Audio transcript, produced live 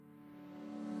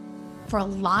for a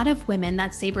lot of women,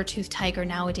 that saber-toothed tiger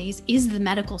nowadays is the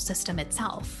medical system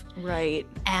itself. Right.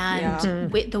 And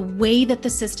the way that the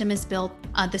system is built,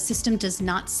 the system does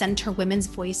not center women's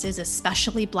voices,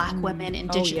 especially Black women,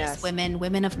 Indigenous women,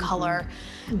 women of color.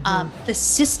 The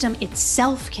system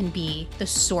itself can be the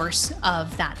source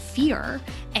of that fear.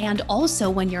 And also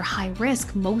when you're high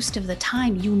risk, most of the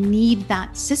time you need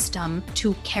that system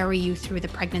to carry you through the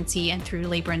pregnancy and through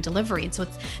labor and delivery. And so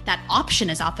that option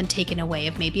is often taken away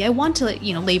of maybe I want to,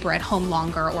 labor at home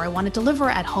longer, or I want to deliver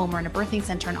at home or in a birthing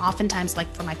center. And oftentimes,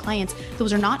 like for my clients,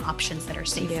 those are not options that are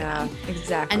safe for them.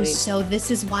 Exactly. And so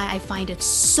this is why I find it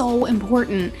so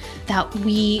important that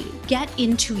we get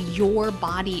into your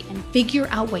body and figure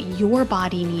out what your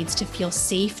body needs to feel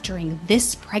safe during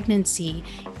this pregnancy,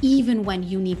 even when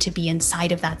you need to be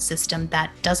inside of that system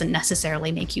that doesn't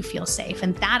necessarily make you feel safe.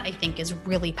 And that, I think, is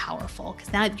really powerful,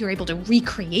 because now you're able to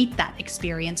recreate that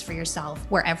experience for yourself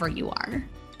wherever you are.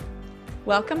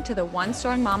 Welcome to the One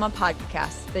Strong Mama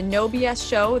podcast, the no BS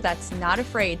show that's not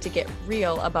afraid to get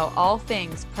real about all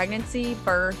things pregnancy,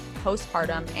 birth,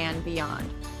 postpartum, and beyond.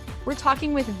 We're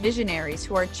talking with visionaries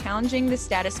who are challenging the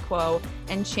status quo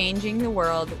and changing the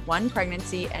world one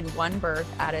pregnancy and one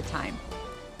birth at a time.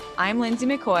 I'm Lindsay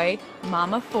McCoy,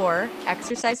 mama of 4,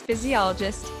 exercise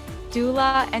physiologist,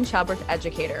 doula, and childbirth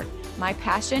educator. My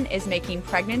passion is making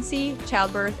pregnancy,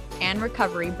 childbirth, and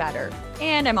recovery better.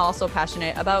 And I'm also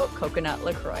passionate about coconut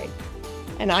LaCroix.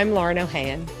 And I'm Lauren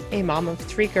O'Hayan, a mom of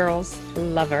 3 girls,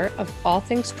 lover of all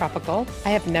things tropical. I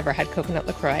have never had coconut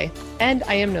LaCroix, and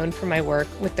I am known for my work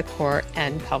with the core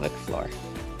and pelvic floor.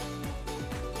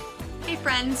 Hey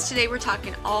friends, today we're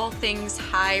talking all things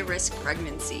high-risk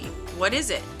pregnancy. What is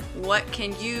it? What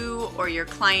can you or your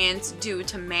clients do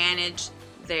to manage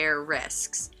their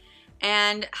risks?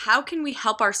 And how can we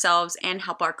help ourselves and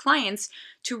help our clients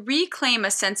to reclaim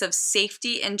a sense of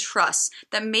safety and trust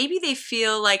that maybe they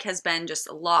feel like has been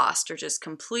just lost or just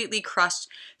completely crushed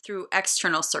through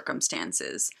external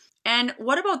circumstances? And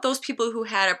what about those people who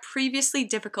had a previously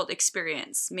difficult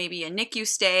experience, maybe a NICU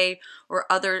stay or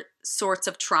other sorts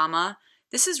of trauma?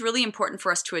 This is really important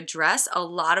for us to address. A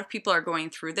lot of people are going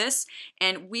through this,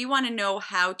 and we want to know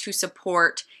how to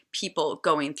support people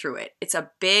going through it. It's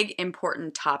a big,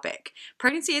 important topic.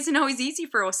 Pregnancy isn't always easy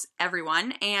for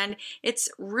everyone, and it's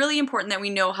really important that we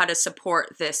know how to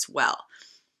support this well.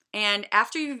 And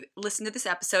after you've listened to this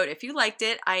episode, if you liked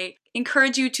it, I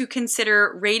encourage you to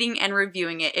consider rating and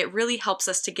reviewing it. It really helps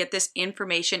us to get this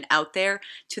information out there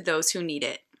to those who need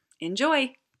it.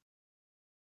 Enjoy!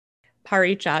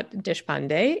 Parijat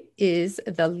Deshpande is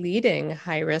the leading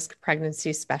high-risk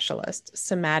pregnancy specialist,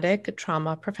 somatic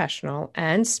trauma professional,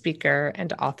 and speaker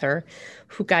and author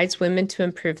who guides women to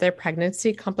improve their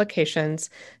pregnancy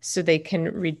complications so they can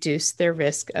reduce their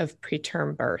risk of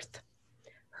preterm birth.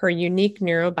 Her unique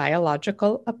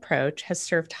neurobiological approach has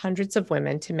served hundreds of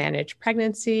women to manage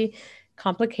pregnancy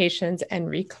complications and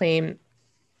reclaim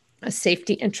a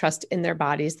safety and trust in their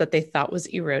bodies that they thought was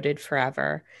eroded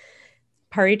forever.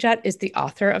 Parijat is the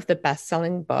author of the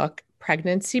best-selling book,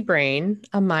 Pregnancy Brain,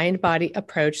 a mind-body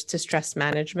approach to stress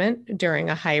management during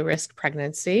a high-risk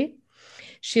pregnancy.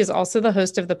 She is also the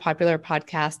host of the popular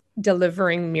podcast,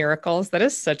 Delivering Miracles. That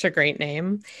is such a great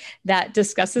name, that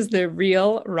discusses the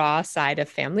real, raw side of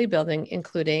family building,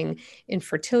 including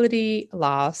infertility,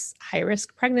 loss,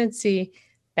 high-risk pregnancy,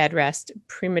 bed rest,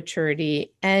 prematurity,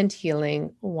 and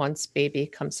healing once baby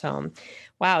comes home.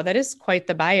 Wow, that is quite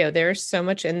the bio. There's so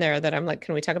much in there that I'm like,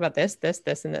 can we talk about this,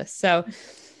 and this? So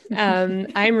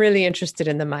I'm really interested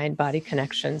in the mind-body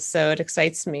connection. So it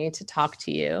excites me to talk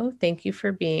to you. Thank you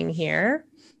for being here.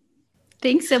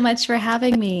 Thanks so much for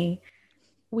having me.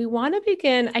 We want to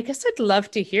begin. I guess I'd love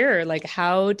to hear, like,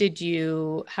 how did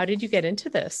you get into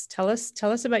this? Tell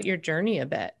us about your journey a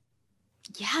bit.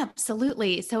 Yeah,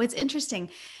 absolutely. So it's interesting.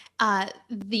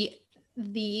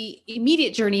 The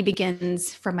immediate journey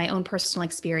begins from my own personal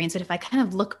experience. And if I kind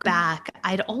of look back,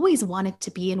 I'd always wanted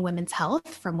to be in women's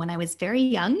health from when I was very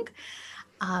young.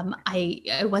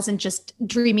 I wasn't just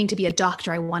dreaming to be a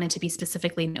doctor. I wanted to be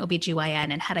specifically an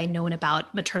OBGYN. And had I known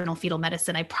about maternal fetal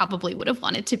medicine, I probably would have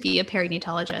wanted to be a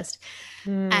perinatologist.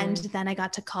 And then I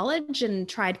got to college and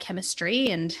tried chemistry,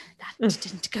 and that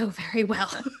didn't go very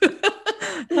well.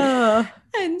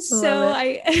 And so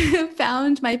I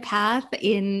found my path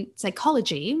in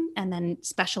psychology and then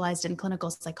specialized in clinical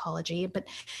psychology. But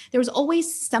there was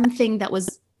always something that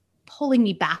was pulling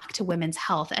me back to women's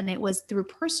health. And it was through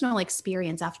personal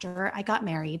experience after I got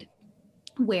married,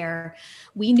 where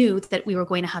we knew that we were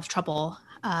going to have trouble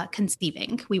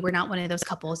conceiving. We were not one of those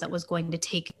couples that was going to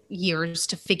take years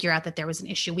to figure out that there was an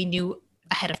issue. We knew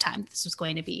ahead of time this was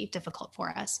going to be difficult for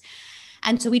us.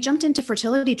 And so we jumped into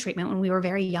fertility treatment when we were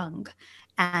very young.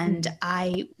 And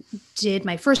I did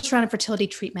my first round of fertility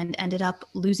treatment, ended up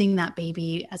losing that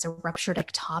baby as a ruptured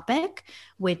ectopic,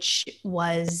 which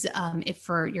was, if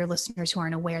for your listeners who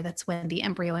aren't aware, that's when the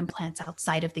embryo implants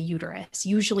outside of the uterus,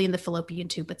 usually in the fallopian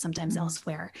tube, but sometimes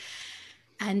elsewhere.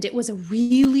 And it was a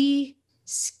really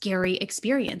scary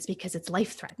experience because it's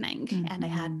life-threatening. And I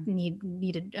had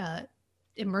needed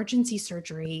emergency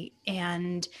surgery.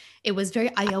 And it was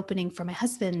very eye-opening for my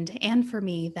husband and for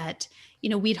me that,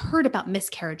 we'd heard about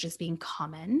miscarriages being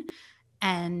common,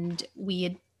 and we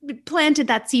had planted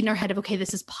that seed in our head of, okay,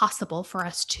 this is possible for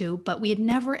us too, but we had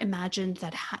never imagined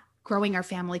that growing our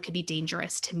family could be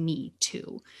dangerous to me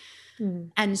too.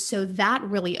 And so that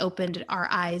really opened our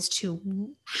eyes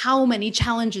to how many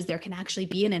challenges there can actually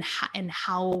be and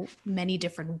how many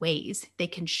different ways they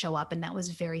can show up. And that was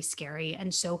very scary.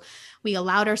 And so we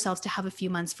allowed ourselves to have a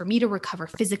few months for me to recover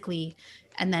physically,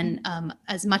 and then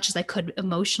as much as I could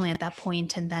emotionally at that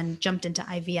point, and then jumped into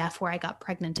IVF where I got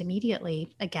pregnant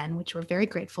immediately again, which we're very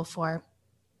grateful for.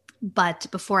 But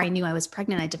before I knew I was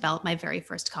pregnant, I developed my very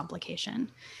first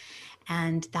complication.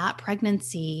 And that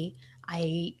pregnancy,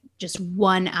 I just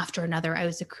one after another, I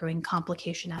was accruing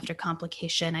complication after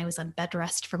complication. I was on bed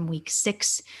rest from week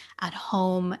 6 at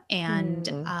home, and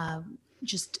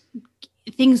just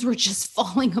things were just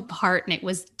falling apart, and it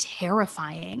was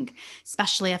terrifying,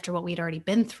 especially after what we'd already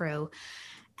been through.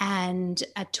 And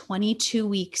at 22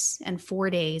 weeks and 4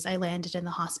 days, I landed in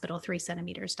the hospital 3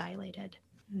 centimeters dilated.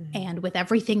 And with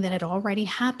everything that had already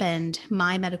happened,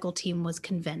 my medical team was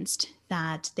convinced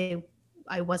that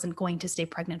I wasn't going to stay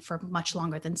pregnant for much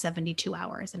longer than 72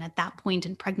 hours. And at that point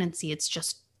in pregnancy, it's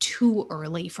just too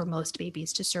early for most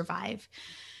babies to survive.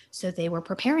 So they were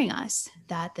preparing us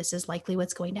that this is likely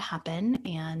what's going to happen.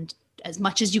 And as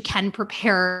much as you can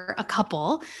prepare a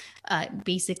couple,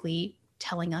 basically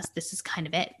telling us this is kind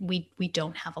of it. We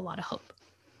don't have a lot of hope.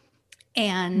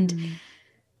 And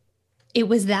it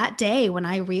was that day when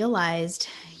I realized,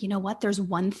 you know what, there's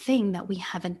one thing that we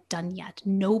haven't done yet.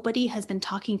 Nobody has been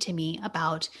talking to me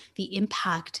about the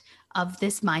impact of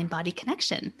this mind-body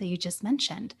connection that you just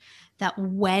mentioned, that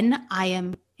when I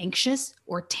am anxious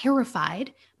or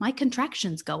terrified, my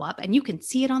contractions go up, and you can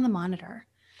see it on the monitor.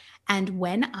 And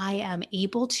when I am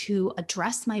able to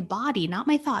address my body, not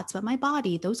my thoughts, but my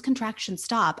body, those contractions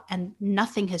stop, and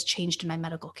nothing has changed in my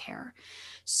medical care.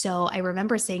 So I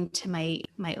remember saying to my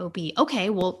OB, okay,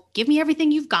 well, give me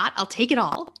everything you've got. I'll take it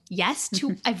all. Yes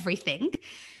to everything.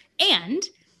 And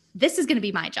this is going to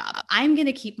be my job. I'm going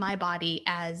to keep my body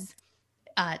as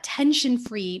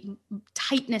tension-free,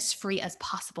 tightness-free as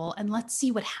possible. And let's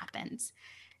see what happens.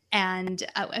 And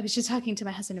I was just talking to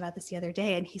my husband about this the other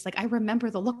day, and he's like, I remember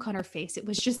the look on her face. It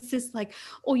was just this like,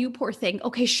 oh, you poor thing.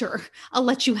 Okay, sure. I'll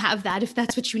let you have that if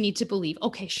that's what you need to believe.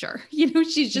 Okay, sure.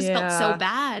 She's just felt so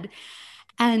bad.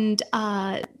 And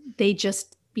they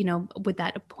just, with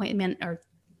that appointment or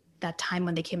that time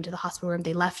when they came to the hospital room,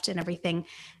 they left and everything,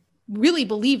 really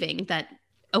believing that,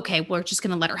 okay, we're just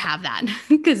going to let her have that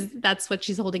because that's what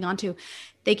she's holding on to.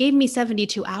 They gave me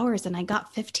 72 hours and I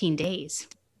got 15 days.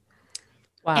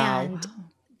 Wow. And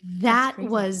that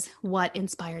was what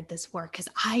inspired this work, because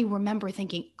I remember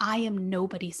thinking, I am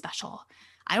nobody special.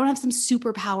 I don't have some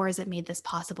superpowers that made this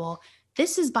possible.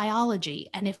 This is biology.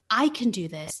 And if I can do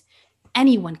this,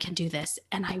 anyone can do this.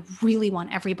 And I really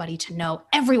want everybody to know,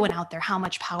 everyone out there, how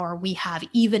much power we have,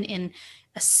 even in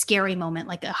a scary moment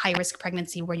like a high-risk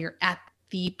pregnancy where you're at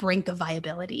the brink of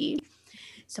viability.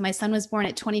 So my son was born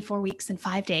at 24 weeks and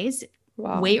 5 days.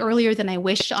 Wow. Way earlier than I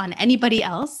wish on anybody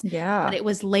else. Yeah. But it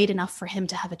was late enough for him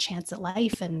to have a chance at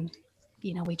life. And,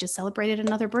 we just celebrated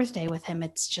another birthday with him.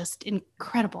 It's just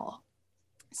incredible.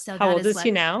 So how old is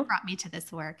he now? Brought me to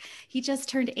this work. He just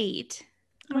turned 8.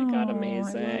 Oh my God,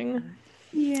 amazing.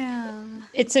 Yeah.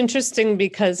 It's interesting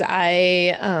because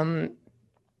I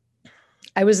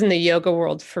was in the yoga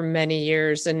world for many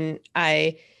years, and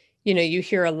you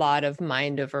hear a lot of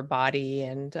mind over body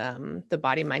and the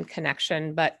body-mind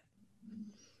connection, but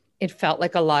it felt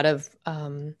like a lot of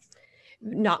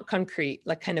not concrete,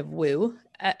 like kind of woo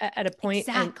at a point.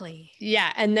 Exactly.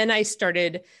 And then I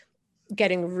started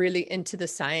getting really into the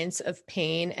science of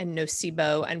pain and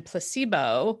nocebo and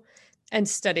placebo, and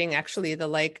studying actually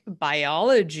the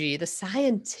biology, the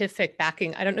scientific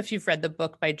backing. I don't know if you've read the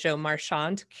book by Joe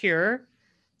Marchant, Cure.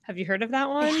 Have you heard of that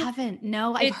one? I haven't.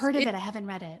 No, I've heard of it. I haven't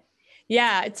read it.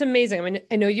 Yeah, it's amazing. I mean,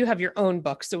 I know you have your own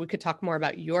book, so we could talk more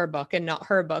about your book and not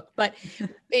her book, but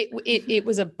it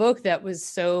was a book that was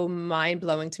so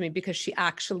mind-blowing to me because she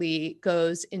actually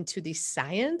goes into the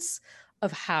science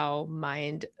of how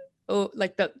mind,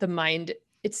 the mind,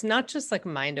 it's not just like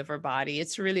mind over body.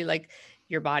 It's really like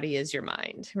your body is your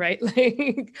mind, right?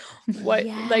 Like what,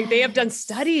 like they have done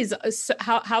studies. So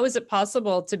how is it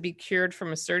possible to be cured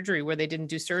from a surgery where they didn't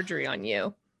do surgery on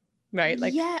you? Right.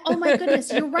 Like, yeah. Oh my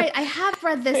goodness. You're right. I have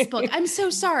read this book. I'm so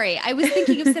sorry. I was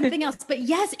thinking of something else, but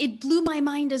yes, it blew my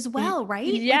mind as well. Right.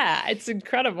 Yeah. Like, it's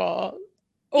incredible.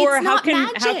 Or how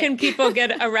can people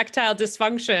get erectile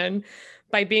dysfunction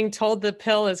by being told the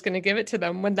pill is going to give it to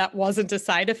them when that wasn't a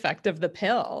side effect of the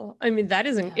pill? I mean, that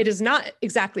isn't, it is not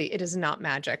exactly, it is not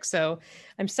magic. So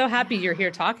I'm so happy you're here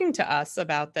talking to us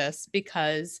about this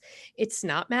because it's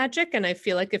not magic. And I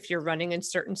feel like if you're running in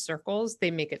certain circles,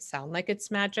 they make it sound like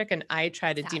it's magic. And I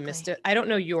try to demystify, I don't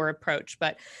know your approach,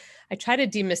 but I try to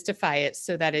demystify it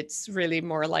so that it's really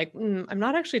more like, I'm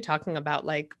not actually talking about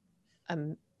like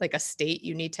a state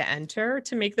you need to enter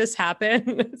to make this happen.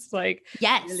 It's like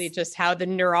really just how the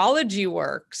neurology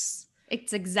works.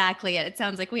 It's exactly it. It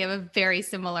sounds like we have a very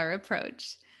similar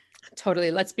approach.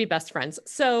 Totally. Let's be best friends.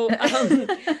 So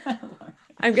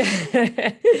I'm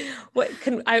gonna,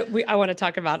 I want to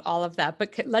talk about all of that,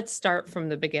 but let's start from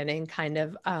the beginning, kind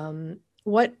of,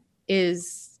 what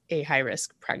is a high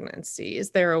risk pregnancy? Is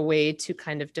there a way to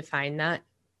kind of define that?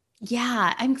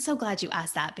 Yeah, I'm so glad you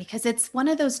asked that because it's one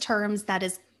of those terms that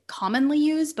is commonly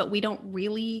used, but we don't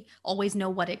really always know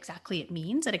what exactly it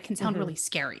means, and it can sound really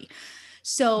scary.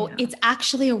 So it's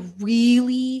actually a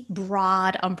really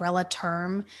broad umbrella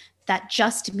term that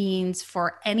just means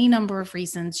for any number of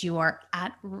reasons you are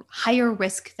at higher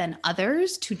risk than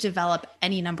others to develop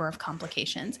any number of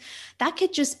complications. That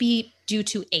could just be due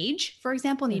to age. For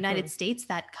example, in the United States,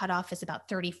 that cutoff is about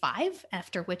 35,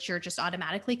 after which you're just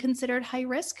automatically considered high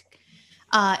risk.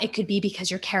 It could be because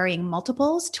you're carrying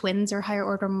multiples. Twins or higher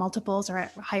order multiples are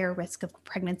at higher risk of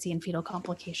pregnancy and fetal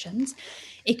complications.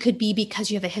 It could be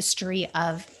because you have a history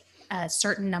of a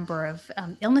certain number of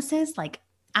illnesses like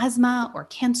asthma or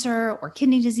cancer or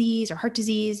kidney disease or heart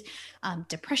disease.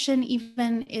 Depression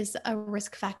even is a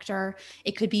risk factor.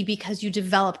 It could be because you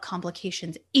develop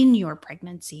complications in your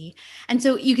pregnancy. And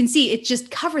so you can see it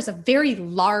just covers a very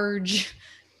large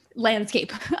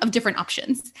landscape of different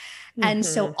options. And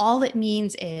so all it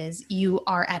means is you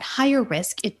are at higher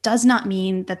risk. It does not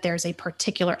mean that there's a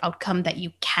particular outcome that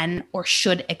you can or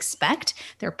should expect.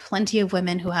 There are plenty of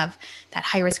women who have that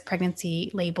high risk pregnancy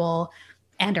label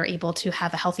and are able to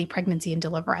have a healthy pregnancy and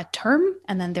deliver at term.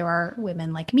 And then there are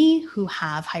women like me who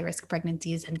have high risk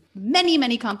pregnancies and many,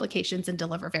 many complications and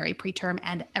deliver very preterm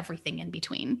and everything in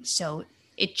between. So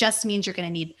it just means you're going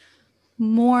to need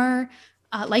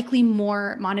likely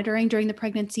more monitoring during the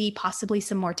pregnancy, possibly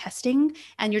some more testing,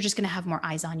 and you're just going to have more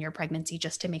eyes on your pregnancy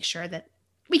just to make sure that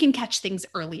we can catch things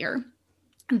earlier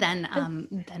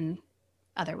than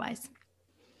otherwise.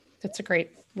 That's a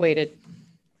great way to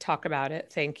talk about it.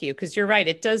 Thank you. Because you're right.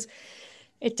 It does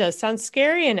sound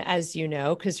scary. And as you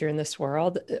know, because you're in this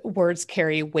world, words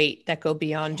carry weight that go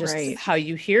beyond just how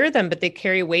you hear them, but they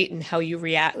carry weight in how you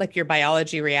react, like your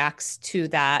biology reacts to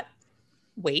that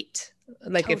weight.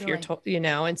 Like if you're told,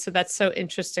 and so that's so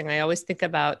interesting. I always think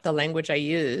about the language I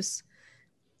use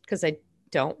because I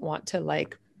don't want to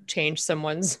like change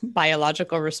someone's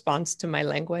biological response to my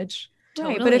language.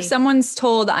 Right. But if someone's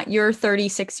told you're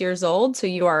 36 years old, so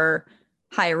you are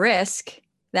high risk,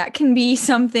 that can be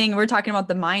something. We're talking about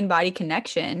the mind-body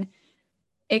connection.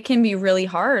 It can be really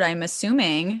hard, I'm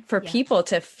assuming, for people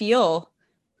to feel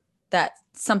that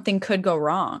something could go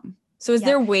wrong. So is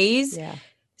there ways...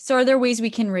 So are there ways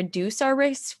we can reduce our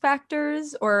risk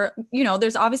factors? Or,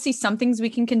 there's obviously some things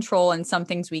we can control and some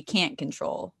things we can't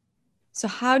control. So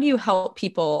how do you help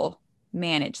people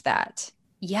manage that?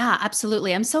 Yeah,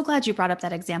 absolutely. I'm so glad you brought up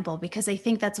that example because I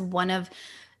think that's one of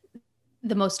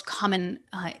the most common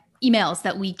emails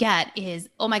that we get is,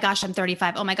 oh my gosh, I'm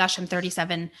 35. Oh my gosh, I'm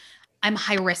 37. I'm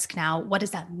high risk now. What does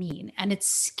that mean? And it's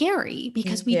scary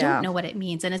because we don't know what it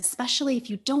means. And especially if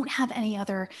you don't have any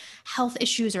other health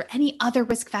issues or any other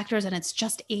risk factors and it's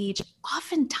just age,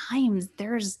 oftentimes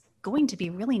there's going to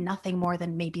be really nothing more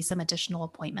than maybe some additional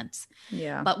appointments.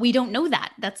 Yeah. But we don't know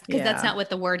that. That's because that's not what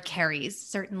the word carries,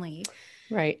 certainly.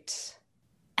 Right.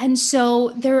 And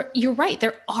so you're right.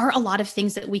 There are a lot of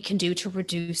things that we can do to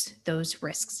reduce those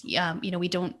risks.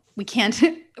 We can't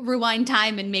rewind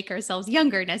time and make ourselves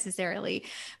younger necessarily,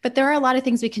 but there are a lot of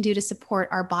things we can do to support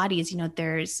our bodies.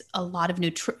 There's a lot of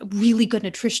really good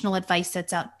nutritional advice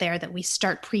that's out there that we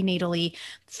start prenatally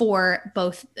for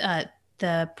both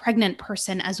the pregnant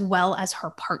person as well as her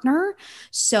partner.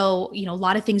 So, a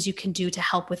lot of things you can do to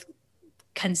help with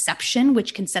conception,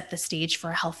 which can set the stage for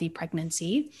a healthy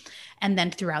pregnancy. And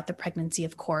then throughout the pregnancy,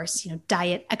 of course,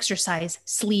 diet, exercise,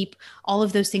 sleep, all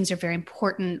of those things are very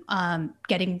important.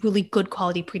 Getting really good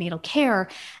quality prenatal care.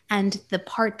 And the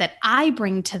part that I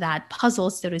bring to that puzzle,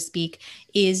 so to speak,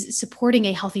 is supporting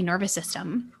a healthy nervous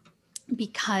system,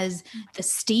 because the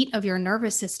state of your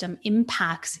nervous system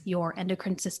impacts your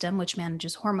endocrine system, which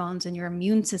manages hormones, and your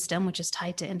immune system, which is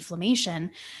tied to inflammation.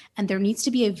 And there needs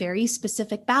to be a very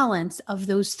specific balance of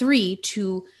those three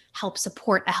to help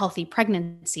support a healthy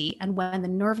pregnancy. And when the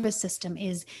nervous system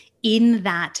is in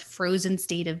that frozen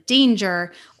state of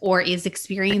danger or is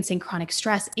experiencing chronic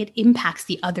stress, it impacts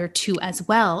the other two as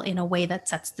well in a way that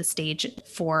sets the stage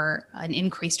for an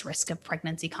increased risk of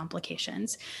pregnancy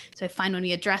complications. So I find when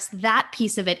we address that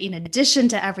piece of it, in addition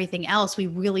to everything else, we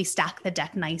really stack the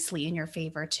deck nicely in your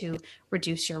favor to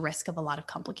reduce your risk of a lot of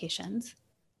complications.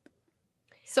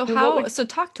 So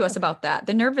talk to us about that,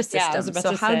 the nervous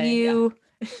system. Yeah,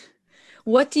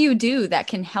 what do you do that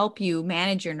can help you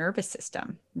manage your nervous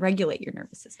system, regulate your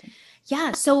nervous system?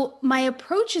 Yeah. So my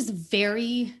approach is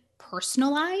very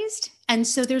personalized. And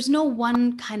so there's no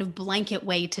one kind of blanket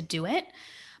way to do it.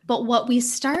 But what we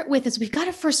start with is we've got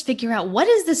to first figure out, what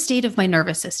is the state of my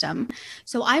nervous system?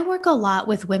 So I work a lot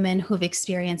with women who've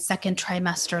experienced second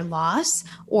trimester loss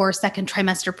or second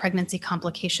trimester pregnancy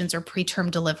complications or preterm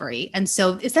delivery. And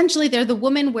so essentially they're the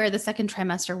woman where the second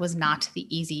trimester was not the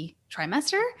easy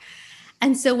trimester.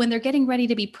 And so when they're getting ready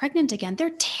to be pregnant again, they're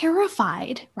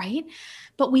terrified, right?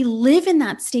 But we live in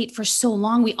that state for so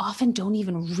long, we often don't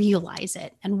even realize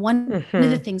it. And one of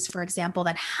the things, for example,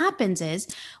 that happens is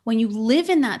when you live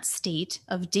in that state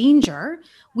of danger,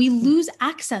 we lose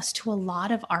access to a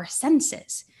lot of our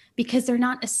senses, because they're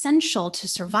not essential to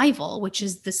survival, which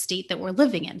is the state that we're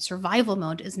living in. Survival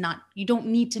mode is not, you don't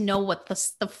need to know what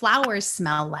the flowers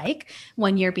smell like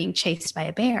when you're being chased by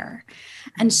a bear.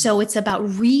 And so it's about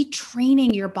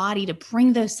retraining your body to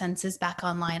bring those senses back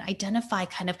online, identify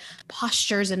kind of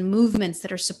postures and movements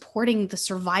that are supporting the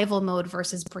survival mode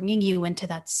versus bringing you into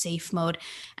that safe mode,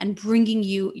 and bringing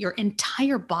your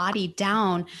entire body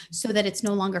down so that it's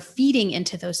no longer feeding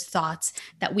into those thoughts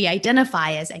that we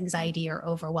identify as anxiety or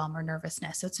overwhelm or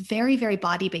nervousness. So it's very, very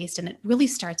body-based. And it really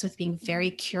starts with being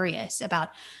very curious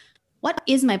about, what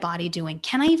is my body doing?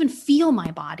 Can I even feel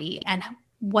my body? And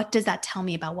what does that tell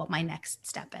me about what my next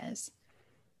step is?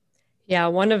 Yeah, I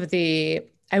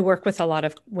work with a lot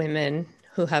of women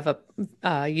who have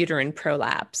a uterine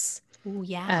prolapse. Ooh,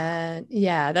 yeah.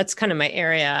 Yeah, that's kind of my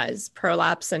area, is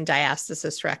prolapse and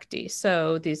diastasis recti.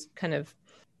 So these kind of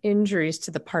injuries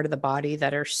to the part of the body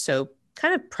that are so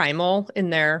kind of primal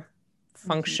in their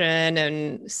function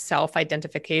and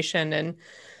self-identification.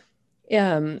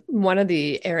 And one of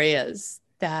the areas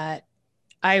that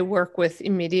I work with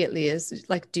immediately is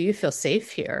like, do you feel safe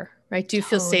here? Right? Do you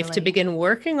feel safe to begin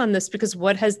working on this? Because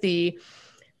what has the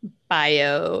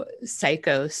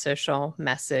biopsychosocial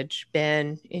message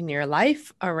been in your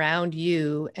life around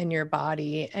you and your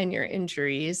body and your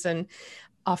injuries? And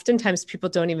oftentimes people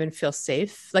don't even feel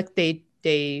safe. Like they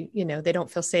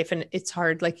don't feel safe. And it's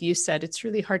hard, like you said, it's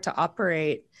really hard to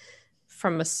operate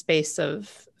from a space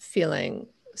of feeling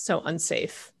so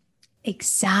unsafe.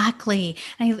 Exactly.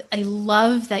 I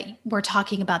love that we're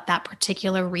talking about that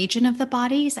particular region of the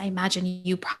bodies. I imagine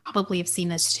you probably have seen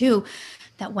this too,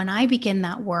 that when I begin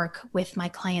that work with my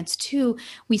clients too,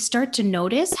 we start to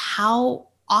notice how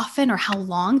often or how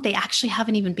long they actually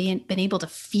haven't even been able to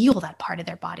feel that part of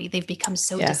their body. They've become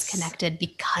so disconnected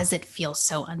because it feels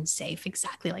so unsafe,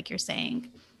 exactly like you're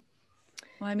saying.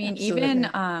 Well, I mean, even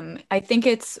I think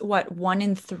it's 1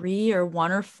 in 3 or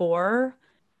 1 or 4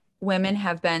 women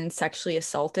have been sexually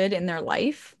assaulted in their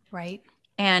life. Right.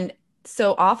 And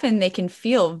so often they can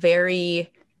feel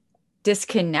very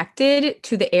disconnected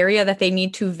to the area that they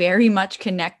need to very much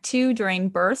connect to during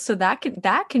birth. So that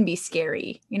can be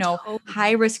scary, totally.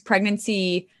 High risk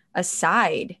pregnancy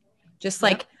aside, just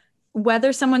like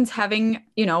whether someone's having,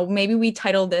 maybe we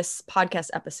title this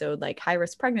podcast episode like high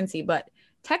risk pregnancy, but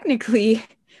technically,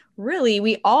 really,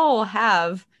 we all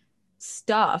have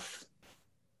stuff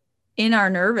in our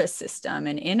nervous system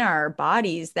and in our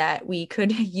bodies that we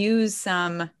could use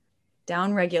some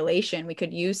down regulation. We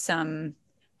could use some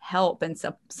help and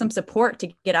some support to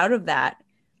get out of that,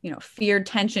 fear,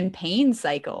 tension, pain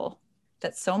cycle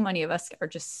that so many of us are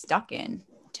just stuck in.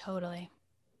 Totally.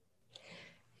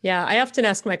 Yeah. I often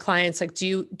ask my clients, like,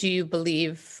 do you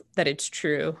believe that it's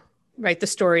true? Right. The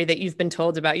story that you've been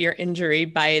told about your injury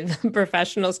by the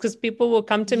professionals, because people will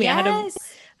come to me. Yes.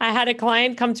 I had a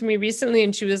client come to me recently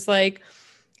and she was like,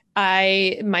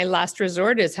 my last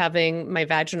resort is having my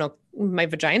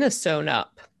vagina sewn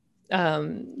up.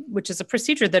 which is a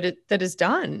procedure that is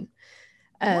done.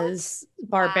 As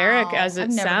barbaric as it I've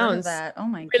never sounds. Heard of that. Oh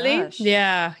my really? gosh.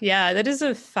 Yeah. It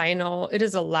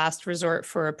is a last resort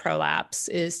for a prolapse,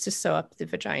 is to sew up the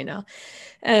vagina.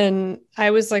 And I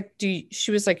was like,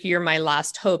 she was like, you're my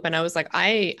last hope. And I was like,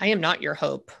 I am not your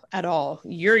hope at all.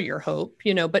 You're your hope,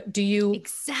 but do you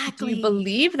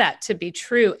believe that to be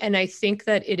true? And I think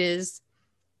that it is,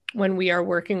 when we are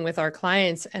working with our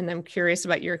clients, and I'm curious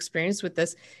about your experience with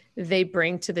this, they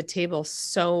bring to the table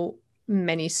so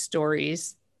many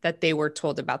stories that they were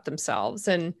told about themselves.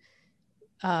 And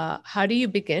how do you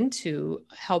begin to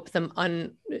help them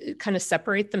kind of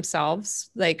separate themselves?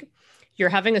 Like, you're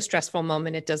having a stressful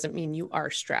moment, it doesn't mean you are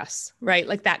stress, right?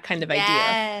 Like that kind of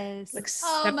idea. Like,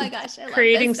 oh my gosh, I love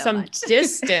creating so some much.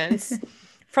 distance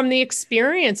from the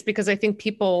experience, because I think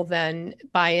people then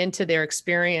buy into their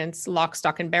experience lock,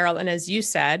 stock, and barrel. And as you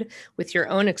said, with your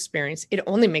own experience, it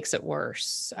only makes it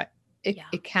worse.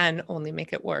 It can only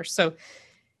make it worse. So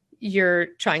you're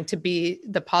trying to be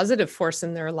the positive force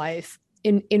in their life.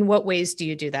 In what ways do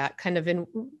you do that? Kind of in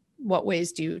what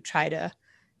ways do you try to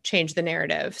change the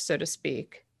narrative, so to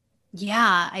speak?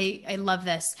 Yeah, I love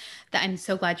this. That I'm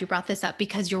so glad you brought this up,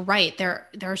 because you're right. There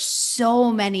are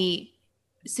so many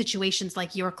situations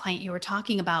like your client you were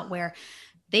talking about, where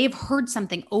they've heard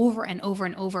something over and over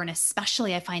and over. And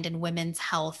especially I find in women's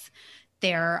health,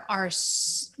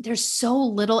 there's so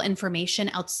little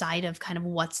information outside of kind of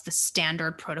what's the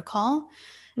standard protocol,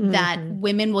 that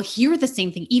women will hear the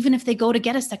same thing. Even if they go to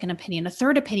get a second opinion, a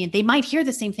third opinion, they might hear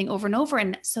the same thing over and over.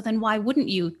 And so then why wouldn't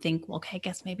you think, well, okay, I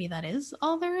guess maybe that is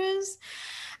all there is.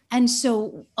 And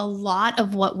so a lot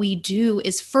of what we do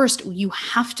is, first, you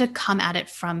have to come at it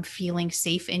from feeling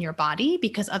safe in your body,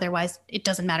 because otherwise it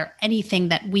doesn't matter anything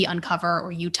that we uncover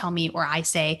or you tell me or I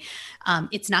say,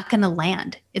 it's not going to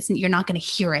land. You're not going to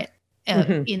hear it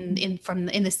in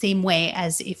the same way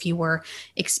as if you were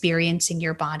experiencing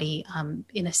your body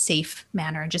in a safe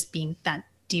manner, just being that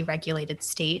deregulated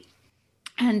state.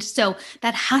 And so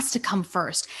that has to come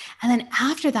first. And then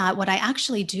after that, what I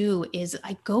actually do is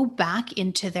I go back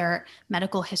into their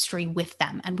medical history with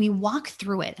them, and we walk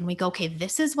through it and we go, okay,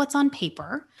 this is what's on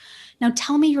paper. Now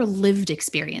tell me your lived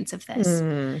experience of this.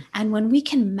 And when we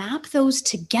can map those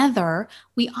together,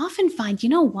 we often find, you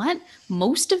know what?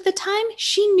 Most of the time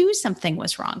she knew something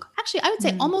was wrong. Actually, I would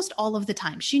say almost all of the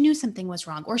time she knew something was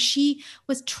wrong, or she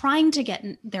was trying to get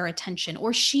their attention,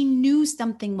 or she knew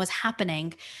something was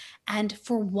happening. And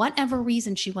for whatever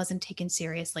reason, she wasn't taken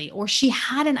seriously, or she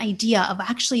had an idea of,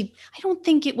 actually, I don't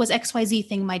think it was XYZ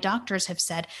thing my doctors have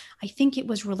said. I think it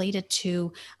was related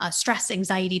to stress,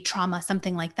 anxiety, trauma,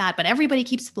 something like that. But everybody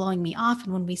keeps blowing me off.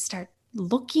 And when we start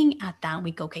looking at that,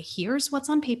 we go, okay, here's what's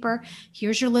on paper.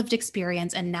 Here's your lived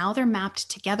experience. And now they're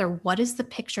mapped together. What is the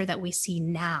picture that we see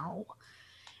now?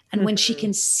 And when she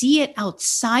can see it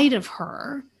outside of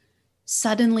her,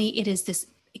 suddenly it is this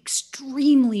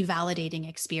extremely validating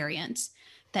experience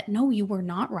that, no, you were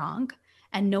not wrong,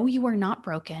 and no, you are not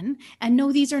broken, and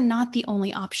no, these are not the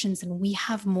only options, and we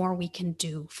have more we can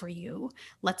do for you.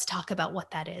 Let's talk about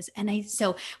what that is. And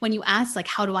so when you ask, like,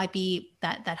 how do I be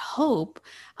that hope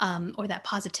or that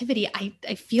positivity,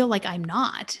 I feel like I'm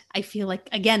not. I feel like,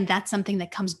 again, that's something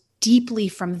that comes deeply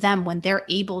from them when they're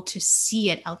able to see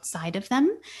it outside of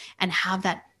them and have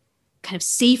that kind of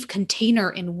safe container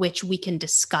in which we can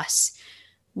discuss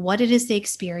what it is they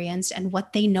experienced and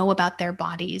what they know about their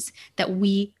bodies that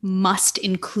we must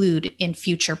include in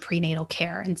future prenatal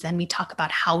care. And then we talk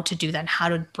about how to do that, and how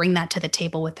to bring that to the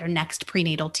table with their next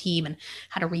prenatal team, and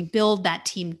how to rebuild that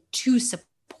team to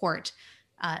support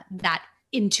that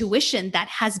intuition that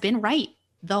has been right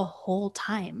the whole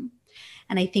time.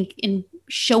 And I think in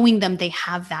showing them they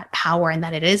have that power and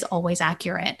that it is always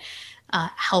accurate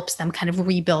helps them kind of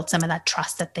rebuild some of that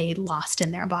trust that they lost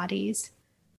in their bodies.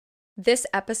 This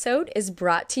episode is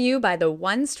brought to you by the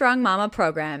One Strong Mama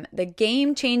program, the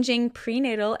game-changing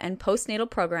prenatal and postnatal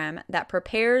program that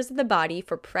prepares the body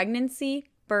for pregnancy,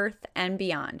 birth, and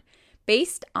beyond,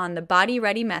 based on the Body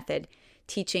Ready method,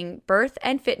 teaching birth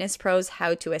and fitness pros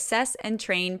how to assess and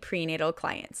train prenatal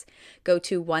clients. Go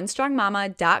to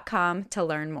onestrongmama.com to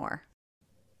learn more.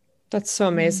 That's so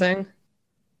amazing.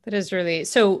 That is really,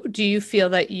 so do you feel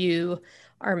that you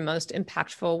are most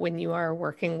impactful when you are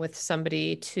working with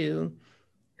somebody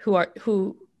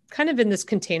who kind of in this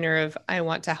container of, I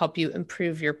want to help you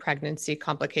improve your pregnancy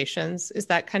complications? Is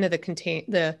that kind of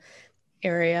the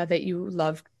area that you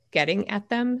love getting at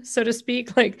them, so to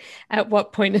speak? Like, at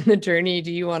what point in the journey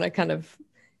do you want to kind of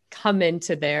come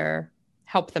into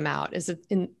help them out? Is it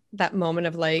in that moment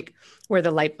of, like, where the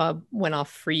light bulb went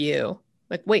off for you?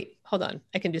 Like, wait, hold on,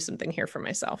 I can do something here for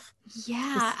myself.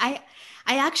 Yeah,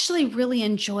 I actually really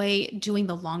enjoy doing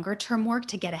the longer term work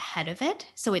to get ahead of it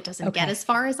so it doesn't get as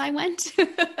far as I went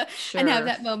and have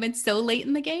that moment so late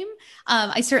in the game.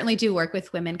 I certainly do work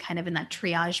with women kind of in that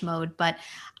triage mode, but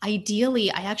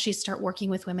ideally, I actually start working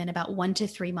with women about 1 to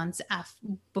 3 months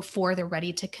before they're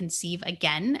ready to conceive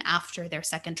again after their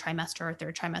second trimester or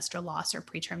third trimester loss or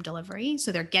preterm delivery.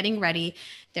 So they're getting ready.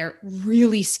 They're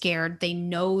really scared. They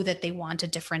know that they want a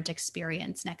different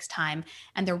experience next time,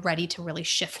 and they're ready to really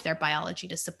shift their biology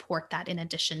to support that, in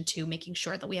addition to making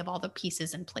sure that we have all the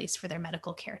pieces in place for their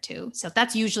medical care too. So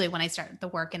that's usually when I start the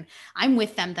work, and I'm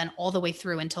with them then all the way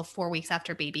through until 4 weeks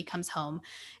after baby comes home.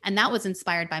 And that was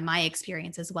inspired by my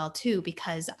experience as well too,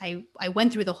 because I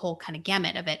went through the whole kind of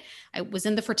gamut of it. I was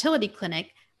in the fertility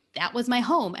clinic. That was my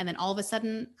home. And then all of a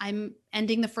sudden I'm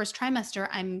ending the first trimester.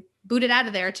 I'm booted out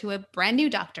of there to a brand new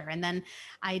doctor. And then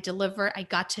I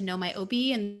got to know my OB,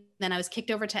 and then I was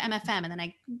kicked over to MFM, and then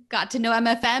I got to know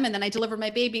MFM, and then I delivered my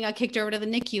baby and got kicked over to the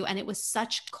NICU. And it was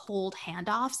such cold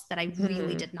handoffs that I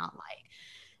really did not like.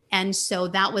 And so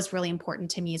that was really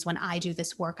important to me, is when I do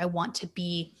this work, I want to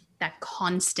be that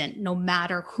constant. No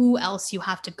matter who else you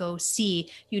have to go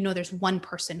see, there's one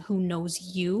person who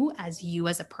knows you as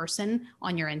a person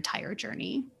on your entire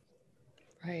journey.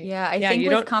 Right. Yeah. I think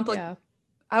with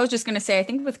I was just going to say, I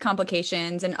think with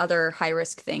complications and other high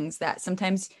risk things, that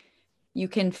sometimes you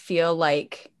can feel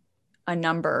like a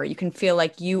number. You can feel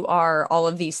like you are all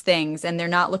of these things, and they're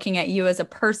not looking at you as a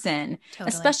person,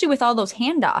 especially with all those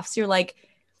handoffs. You're like,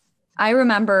 I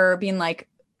remember being like,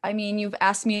 I mean, you've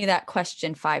asked me that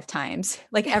question 5 times.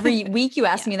 Like every week you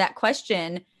ask me that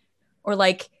question, or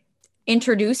like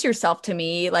introduce yourself to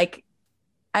me. Like,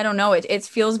 I don't know. It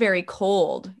feels very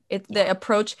cold. The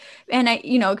approach. And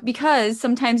because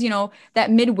sometimes,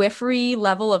 that midwifery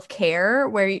level of care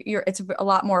where it's a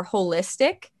lot more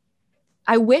holistic.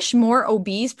 I wish more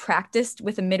OBs practiced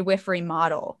with a midwifery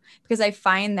model, because I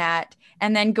find that,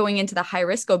 and then going into the high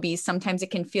risk OBs, sometimes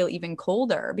it can feel even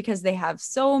colder because they have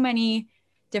so many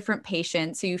different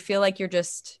patients. So you feel like you're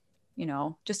just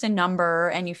a number,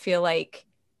 and you feel like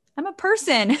I'm a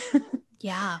person.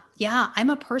 Yeah. I'm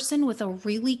a person with a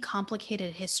really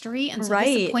complicated history. And so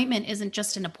this appointment isn't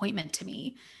just an appointment to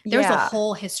me. There's a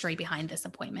whole history behind this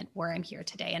appointment where I'm here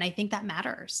today. And I think that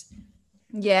matters.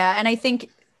 Yeah. And I think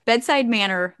bedside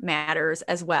manner matters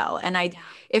as well. And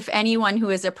if anyone who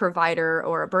is a provider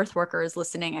or a birth worker is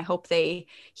listening, I hope they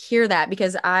hear that,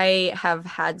 because I have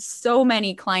had so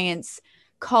many clients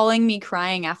calling me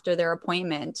crying after their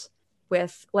appointment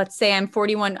with, let's say I'm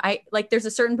 41. There's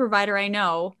a certain provider I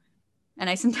know, and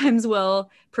I sometimes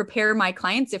will prepare my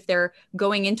clients if they're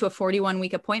going into a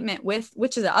 41-week appointment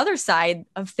which is the other side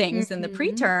of things in the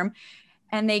preterm,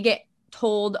 and they get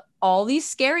told all these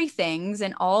scary things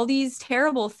and all these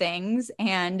terrible things,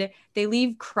 and they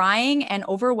leave crying and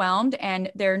overwhelmed, and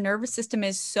their nervous system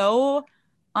is so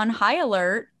on high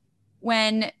alert,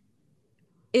 when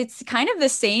it's kind of the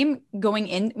same going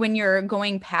in when you're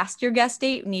going past your guest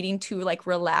date, needing to like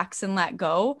relax and let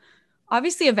go.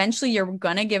 Obviously, eventually you're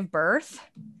going to give birth,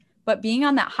 but being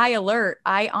on that high alert,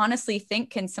 I honestly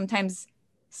think can sometimes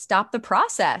stop the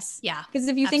process. Yeah. Because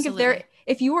if you think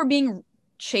if you were being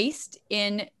chased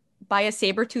by a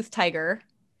saber-toothed tiger,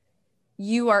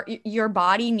 your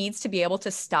body needs to be able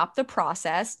to stop the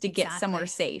process to get somewhere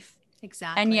safe.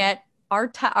 Exactly. And yet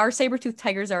our saber-toothed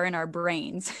tigers are in our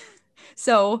brains.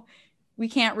 So we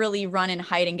can't really run and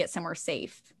hide and get somewhere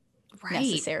safe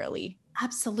necessarily.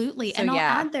 Absolutely. So, and I'll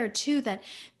add there too that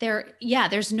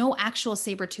there's no actual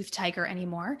saber-toothed tiger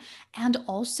anymore. And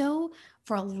also,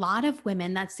 for a lot of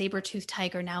women, that saber-toothed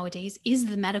tiger nowadays is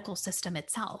the medical system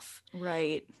itself.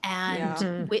 Right.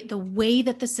 And the way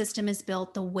that the system is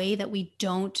built, the way that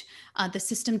the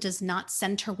system does not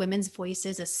center women's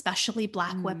voices, especially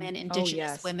Black women,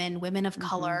 Indigenous women, women of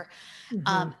color.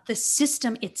 The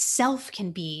system itself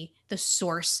can be the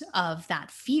source of that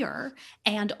fear.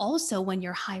 And also, when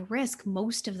you're high risk,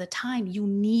 most of the time you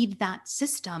need that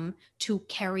system to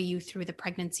carry you through the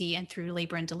pregnancy and through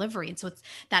labor and delivery. And so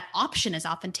that option is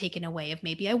often taken away of,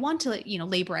 maybe I want to,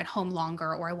 labor at home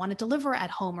longer, or I want to deliver at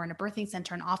home or in a birthing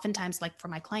center. And oftentimes, like for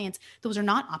my clients, those are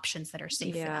not options that are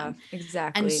safe for them.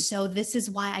 Exactly. And so this is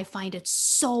why I find it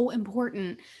so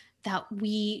important that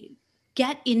we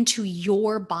get into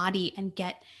your body and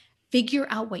figure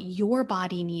out what your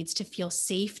body needs to feel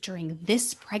safe during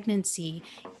this pregnancy,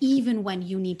 even when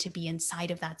you need to be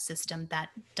inside of that system that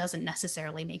doesn't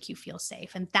necessarily make you feel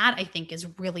safe. And that, I think, is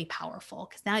really powerful,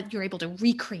 because now you're able to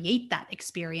recreate that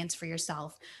experience for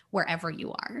yourself wherever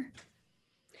you are.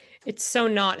 It's so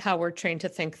not how we're trained to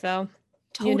think, though.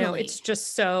 Totally. It's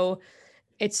just so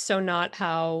not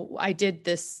how I did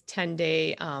this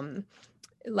 10-day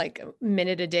like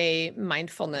minute a day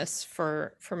mindfulness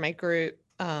for my group,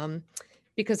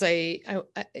 because I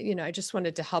I just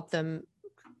wanted to help them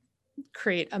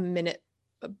create a minute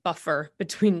buffer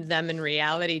between them and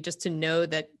reality, just to know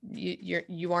that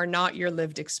you are not your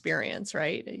lived experience,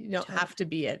 right? You don't have to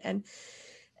be it. And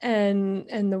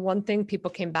the one thing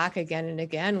people came back again and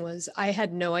again was, I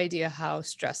had no idea how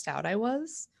stressed out I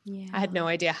was. Yeah. I had no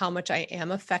idea how much I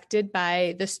am affected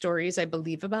by the stories I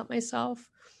believe about myself.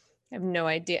 I have no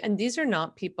idea. And these are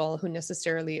not people who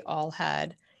necessarily all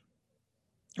had,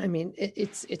 I mean,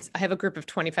 it's I have a group of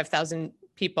 25,000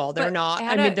 people. They're not,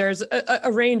 I mean, there's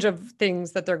a range of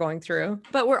things that they're going through.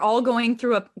 But we're all going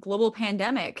through a global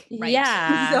pandemic, right?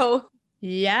 Yeah. So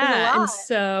yeah. And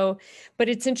so, but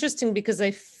it's interesting because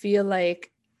I feel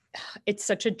like it's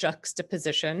such a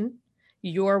juxtaposition,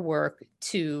 your work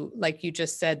to, like you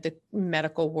just said, the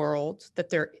medical world that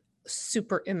they're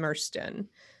super immersed in.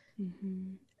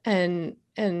 Mm-hmm.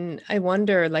 And I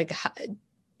wonder, like, how,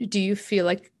 do you feel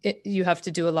like you have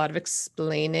to do a lot of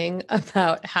explaining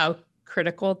about how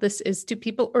critical this is to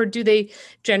people, or do they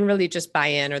generally just buy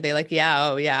in? Or they like, yeah,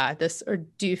 oh yeah, this, or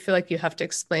do you feel like you have to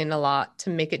explain a lot to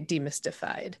make it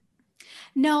demystified?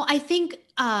 No, I think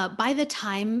by the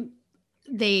time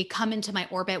they come into my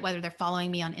orbit, whether they're following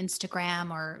me on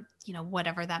Instagram or,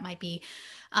 whatever that might be,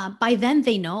 by then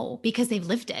they know, because they've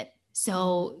lived it.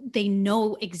 So they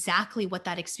know exactly what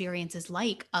that experience is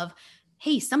like of,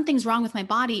 hey, something's wrong with my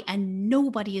body and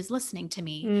nobody is listening to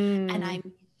me. And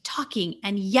I'm talking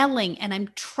and yelling and I'm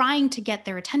trying to get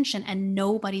their attention and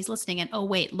nobody's listening. And, oh,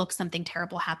 wait, look, something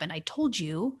terrible happened. I told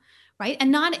you, right?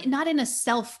 And not in a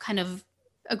self kind of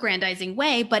aggrandizing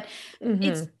way, but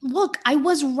it's, look, I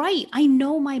was right. I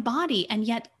know my body. And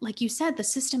yet, like you said, the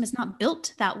system is not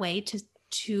built that way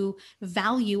to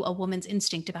value a woman's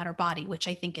instinct about her body, which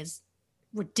I think is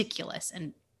ridiculous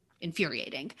and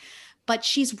infuriating. But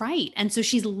she's right. And so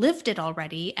she's lived it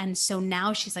already. And so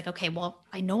now she's like, okay, well,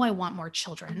 I know I want more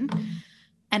children.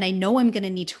 And I know I'm going to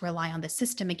need to rely on the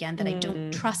system again that I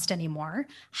don't trust anymore.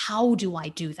 How do I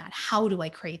do that? How do I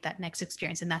create that next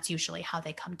experience? And that's usually how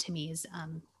they come to me, is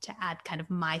to add kind of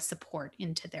my support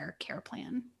into their care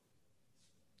plan.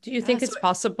 Do you think it's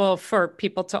possible for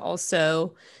people to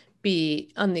also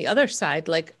be on the other side,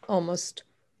 like almost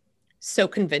so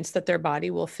convinced that their body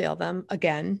will fail them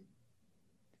again,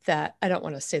 that I don't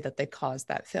want to say that they caused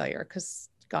that failure, because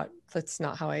God, that's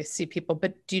not how I see people.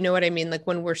 But do you know what I mean? Like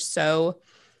when we're so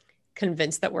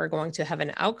convinced that we're going to have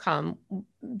an outcome,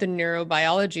 the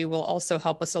neurobiology will also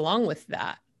help us along with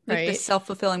that, right? Like the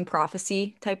self-fulfilling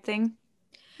prophecy type thing.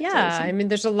 Yeah. I mean,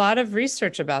 there's a lot of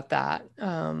research about that.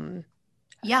 Finding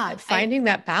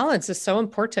that balance is so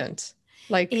important.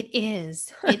 Like it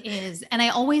is. And I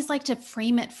always like to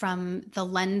frame it from the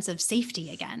lens of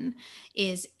safety again,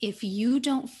 is if you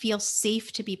don't feel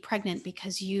safe to be pregnant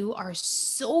because you are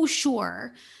so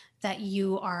sure that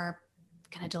you are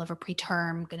going to deliver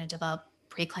preterm, going to develop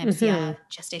preeclampsia,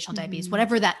 gestational diabetes,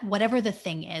 whatever the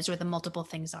thing is, or the multiple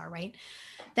things are, right?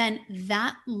 Then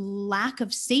that lack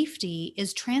of safety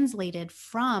is translated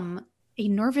from a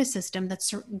nervous system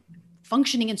that's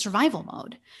functioning in survival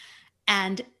mode.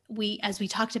 And as we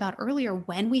talked about earlier,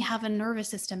 when we have a nervous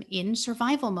system in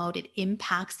survival mode, it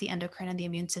impacts the endocrine and the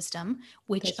immune system,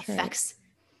 which affects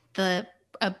the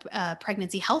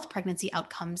pregnancy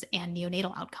outcomes and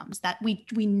neonatal outcomes. That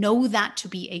we know that to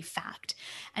be a fact.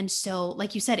 And so,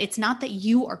 like you said, it's not that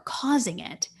you are causing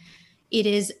it. It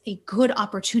is a good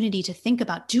opportunity to think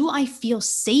about, do I feel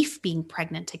safe being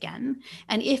pregnant again?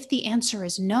 And if the answer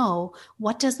is no,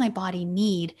 what does my body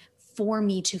need for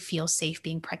me to feel safe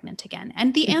being pregnant again?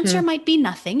 And the answer might be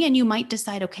nothing. And you might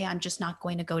decide, okay, I'm just not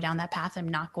going to go down that path. I'm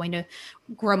not going to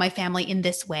grow my family in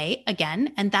this way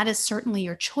again. And that is certainly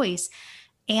your choice.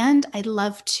 And I'd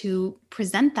love to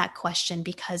present that question,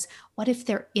 because what if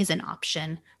there is an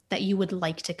option that you would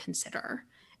like to consider?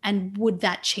 And would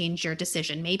that change your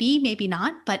decision? Maybe, maybe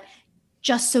not, but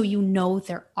just so you know,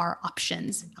 there are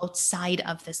options outside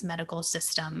of this medical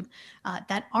system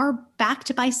that are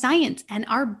backed by science and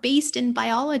are based in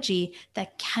biology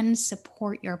that can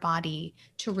support your body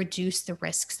to reduce the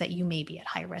risks that you may be at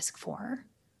high risk for.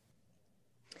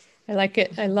 I like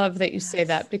it. I love that you say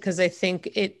that, because I think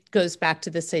it goes back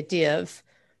to this idea of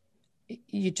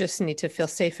you just need to feel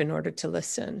safe in order to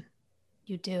listen.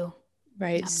 You do.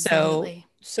 Right. Absolutely.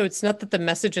 So it's not that the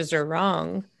messages are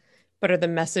wrong, but are the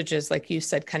messages, like you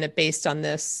said, kind of based on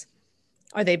this?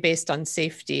 Are they based on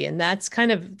safety? And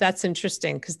that's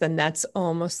interesting, because then that's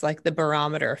almost like the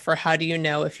barometer for how do you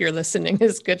know if your listening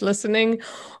is good listening,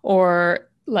 or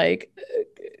like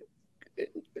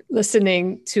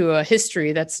listening to a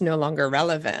history that's no longer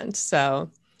relevant. So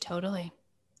totally.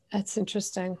 That's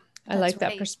interesting. I That's like that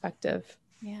right. perspective.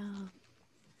 Yeah.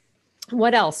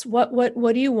 What else? What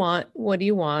do you want? What do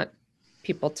you want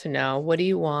people to know? What do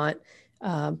you want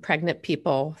pregnant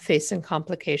people facing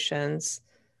complications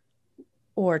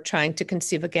or trying to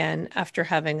conceive again after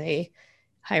having a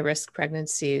high risk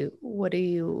pregnancy?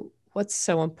 What's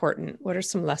so important? What are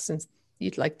some lessons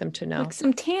you'd like them to know? Like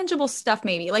some tangible stuff,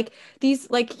 maybe like these,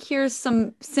 like, here's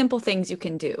some simple things you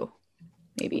can do.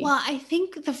 Maybe. Well, I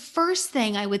think the first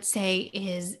thing I would say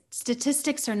is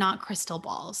statistics are not crystal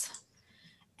balls.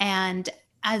 And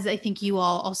as I think you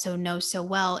all also know so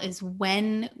well, is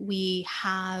when we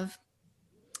have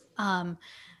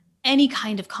any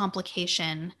kind of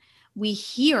complication, we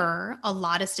hear a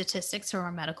lot of statistics from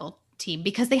our medical team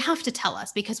because they have to tell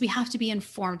us, because we have to be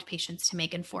informed patients to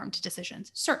make informed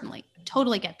decisions. Certainly,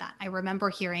 totally get that. I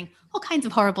remember hearing all kinds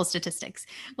of horrible statistics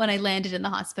when I landed in the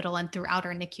hospital and throughout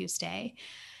our NICU stay.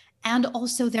 And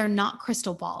also, they're not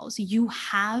crystal balls. You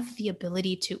have the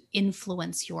ability to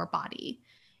influence your body.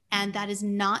 And that is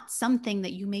not something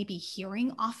that you may be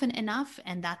hearing often enough.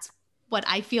 And that's what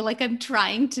I feel like I'm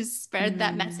trying to spread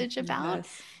that message about.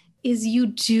 Yes. Is you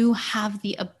do have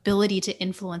the ability to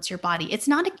influence your body. It's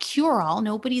not a cure-all.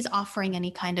 Nobody's offering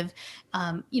any kind of,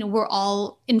 we're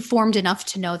all informed enough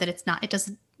to know that it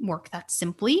doesn't work that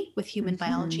simply with human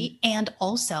biology. And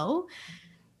also,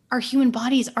 our human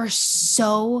bodies are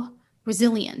so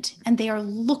resilient and they are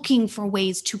looking for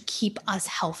ways to keep us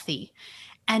healthy.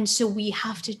 And so we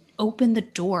have to open the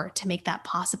door to make that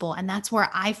possible. And that's where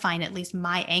I find, at least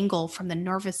my angle from the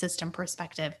nervous system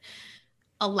perspective,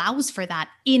 allows for that,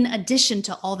 in addition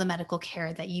to all the medical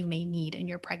care that you may need in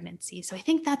your pregnancy. So I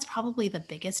think that's probably the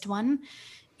biggest one,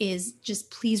 is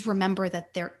just please remember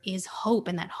that there is hope.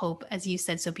 And that hope, as you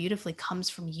said so beautifully, comes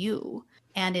from you.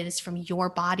 And it is from your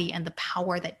body and the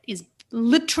power that is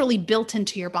literally built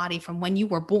into your body from when you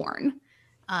were born.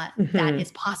 That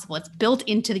is possible. It's built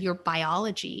into your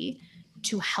biology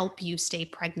to help you stay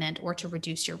pregnant or to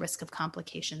reduce your risk of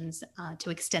complications, to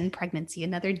extend pregnancy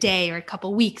another day or a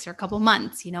couple weeks or a couple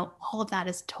months. All of that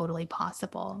is totally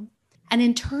possible. And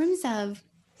in terms of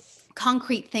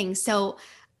concrete things, so,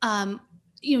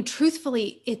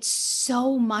 truthfully, it's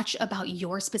so much about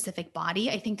your specific body.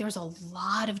 I think there's a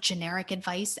lot of generic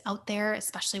advice out there,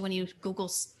 especially when you Google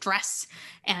stress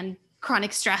and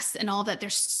chronic stress and all that.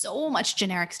 There's so much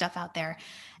generic stuff out there.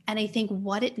 And I think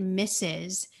what it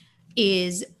misses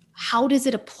is, how does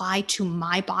it apply to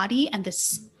my body and the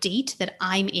state that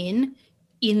I'm in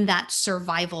that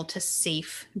survival to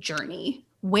safe journey?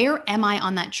 Where am I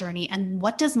on that journey? And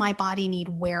what does my body need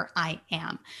where I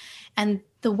am? And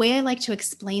the way I like to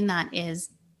explain that is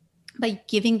by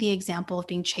giving the example of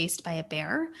being chased by a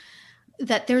bear,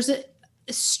 that there's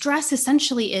stress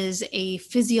essentially is a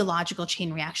physiological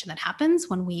chain reaction that happens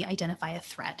when we identify a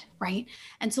threat, right?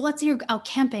 And so let's say you're out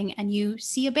camping and you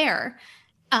see a bear.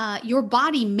 Your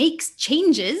body makes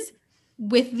changes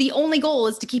with the only goal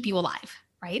is to keep you alive,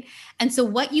 right? And so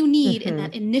what you need in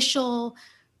that initial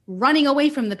running away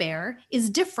from the bear is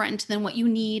different than what you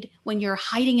need when you're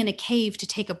hiding in a cave to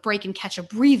take a break and catch a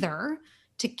breather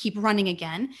to keep running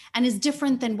again, and is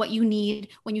different than what you need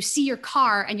when you see your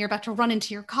car and you're about to run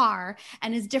into your car,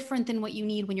 and is different than what you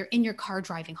need when you're in your car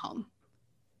driving home.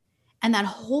 And that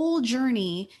whole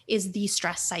journey is the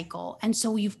stress cycle. And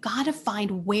so you've got to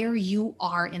find where you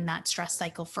are in that stress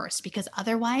cycle first, because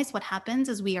otherwise what happens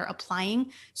is we are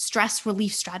applying stress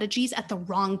relief strategies at the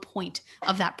wrong point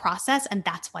of that process. And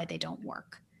that's why they don't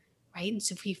work, right? And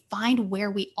so if we find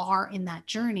where we are in that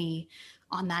journey,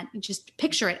 on that, just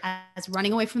picture it as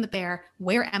running away from the bear.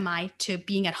 Where am I to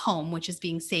being at home, which is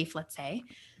being safe, let's say.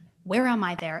 Where am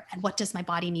I there? And what does my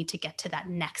body need to get to that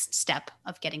next step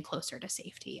of getting closer to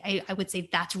safety? I would say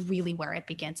that's really where it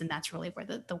begins. And that's really where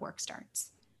the work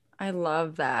starts. I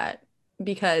love that,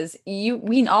 because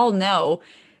we all know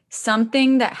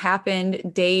something that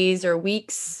happened days or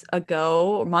weeks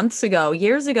ago, or months ago,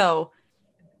 years ago,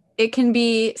 it can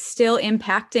be still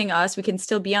impacting us. We can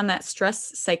still be on that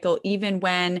stress cycle, even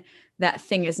when that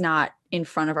thing is not in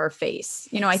front of our face.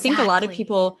 I think a lot of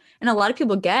people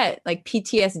get like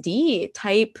PTSD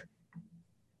type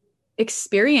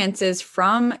experiences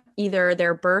from either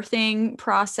their birthing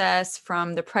process,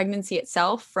 from the pregnancy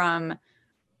itself, from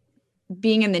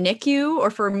being in the NICU,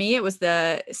 or for me, it was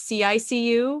the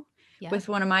CICU with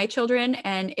one of my children.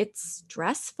 And it's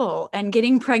stressful. And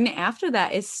getting pregnant after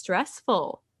that is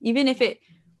stressful, even if it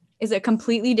is a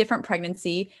completely different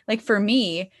pregnancy. Like for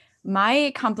me,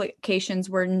 my complications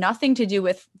were nothing to do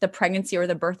with the pregnancy or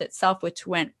the birth itself, which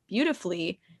went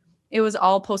beautifully. It was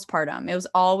all postpartum. It was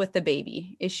all with the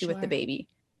baby, issue with the baby.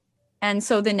 And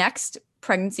so the next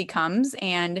pregnancy comes,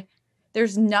 and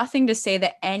there's nothing to say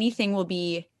that anything will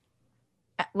be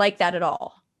like that at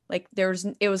all. Like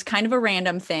it was kind of a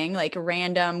random thing, like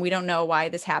random. We don't know why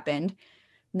this happened.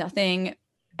 Nothing.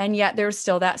 And yet there's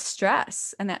still that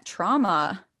stress and that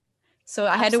trauma. So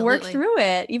I had to work through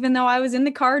it, even though I was in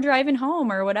the car driving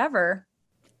home or whatever.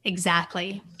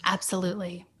 Exactly.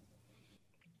 Absolutely.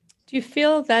 Do you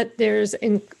feel that there's,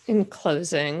 in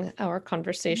closing our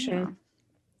conversation,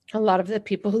 a lot of the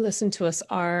people who listen to us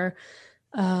are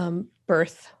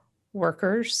birth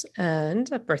workers and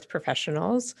birth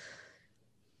professionals?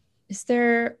 Is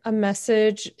there a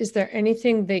message? Is there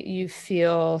anything that you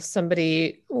feel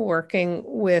somebody working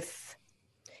with?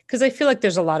 Because I feel like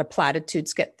there's a lot of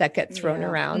platitudes that get thrown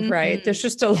around, right? There's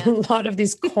just a lot of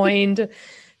these coined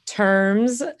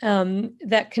terms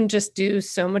that can just do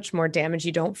so much more damage.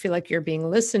 You don't feel like you're being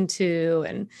listened to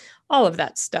and all of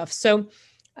that stuff. So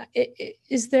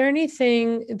is there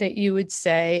anything that you would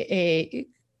say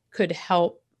could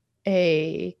help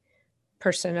a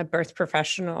person, a birth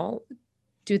professional,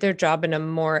 do their job in a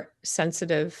more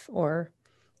sensitive way?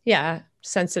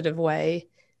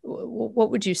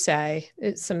 What would you say?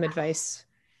 Some advice?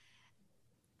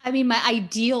 I mean, my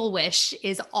ideal wish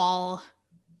is all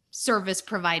service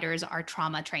providers are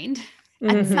trauma trained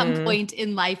at some point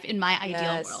in life. In my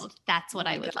ideal world, that's what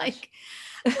I would like.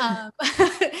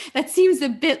 That seems a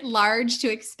bit large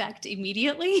to expect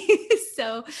immediately.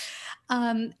 So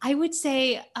I would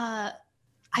say, I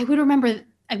would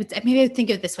think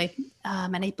of it this way.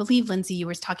 And I believe, Lindsay, you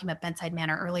were talking about bedside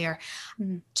manner earlier.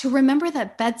 To remember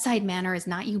that bedside manner is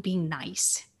not you being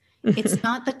nice. It's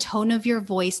not the tone of your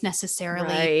voice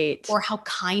necessarily, or how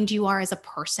kind you are as a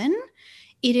person.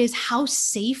 It is how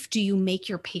safe do you make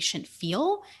your patient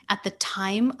feel at the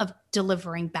time of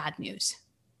delivering bad news.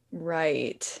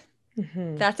 Right.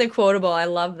 That's a quotable. I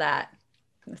love that.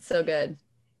 That's so good.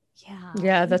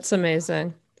 Yeah, that's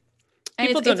amazing.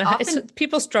 People don't know.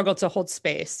 People struggle to hold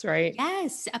space, right?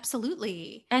 Yes,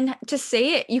 absolutely. And to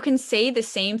say it, you can say the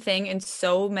same thing in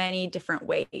so many different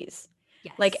ways.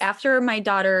 Yes. Like after my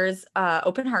daughter's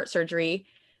open heart surgery,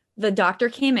 the doctor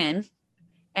came in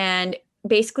and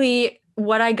basically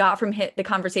what I got from the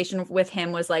conversation with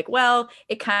him was like, well,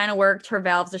 it kind of worked. Her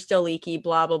valves are still leaky,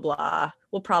 blah, blah, blah.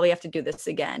 We'll probably have to do this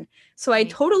again. So I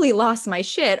totally lost my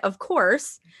shit, of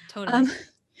course. Totally.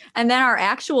 And then our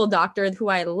actual doctor, who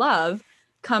I love,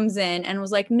 comes in and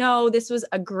was like, no, this was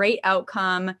a great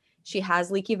outcome. She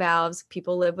has leaky valves.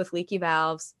 People live with leaky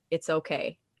valves. It's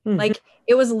okay. Like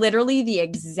it was literally the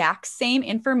exact same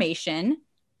information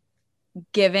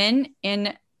given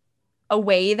in a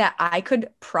way that I could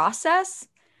process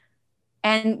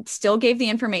and still gave the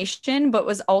information, but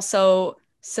was also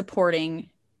supporting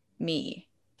me.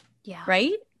 Yeah.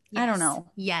 Right? Yes. I don't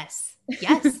know. Yes.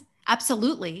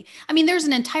 Absolutely. I mean, there's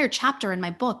an entire chapter in my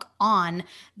book on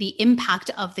the impact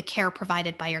of the care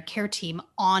provided by your care team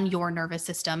on your nervous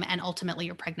system and ultimately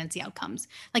your pregnancy outcomes.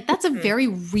 Like that's a very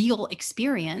real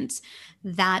experience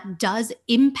that does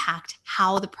impact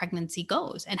how the pregnancy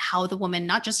goes and how the woman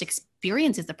not just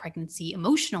experiences the pregnancy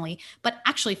emotionally, but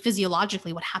actually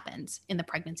physiologically what happens in the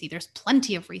pregnancy. There's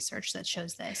plenty of research that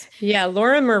shows this. Yeah,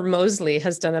 Lorimer Moseley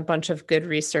has done a bunch of good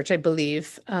research. I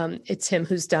believe it's him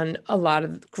who's done a lot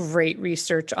of great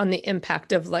research on the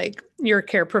impact of like your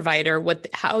care provider,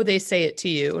 how they say it to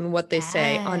you and what they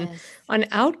say on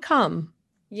outcome.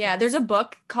 Yeah, there's a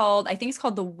book called, I think it's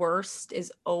called The Worst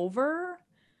is Over.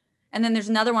 And then there's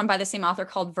another one by the same author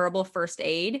called Verbal First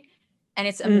Aid. And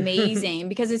it's amazing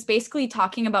because it's basically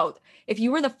talking about if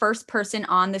you were the first person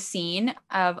on the scene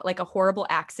of like a horrible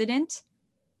accident,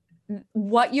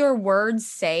 what your words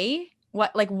say,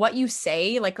 what you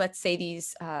say, like let's say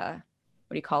these, what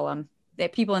do you call them? The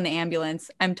people in the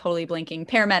ambulance, I'm totally blanking,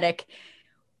 paramedic,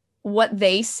 what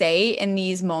they say in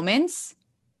these moments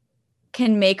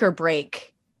can make or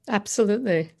break.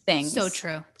 Absolutely. Things. So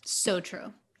true. So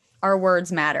true. Our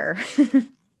words matter.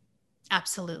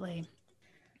 Absolutely.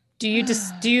 Do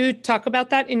you talk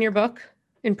about that in your book,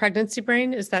 in Pregnancy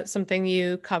Brain? Is that something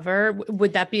you cover?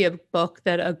 Would that be a book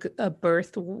that a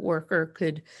birth worker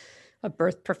a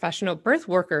birth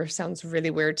worker sounds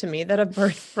really weird to me, that a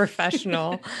birth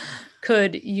professional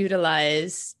could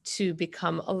utilize to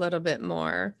become a little bit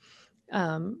more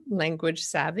language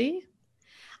savvy?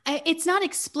 It's not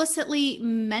explicitly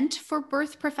meant for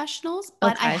birth professionals,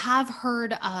 but I have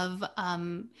heard of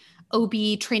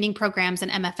OB training programs and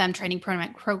MFM training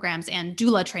programs and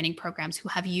doula training programs who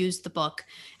have used the book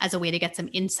as a way to get some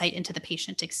insight into the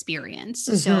patient experience.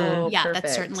 So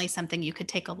that's certainly something you could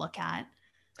take a look at.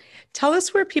 Tell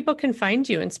us where people can find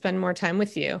you and spend more time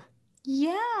with you.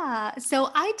 Yeah. So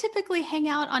I typically hang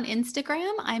out on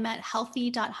Instagram. I'm at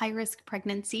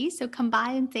healthy.highriskpregnancy. So come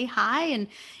by and say hi. And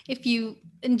if you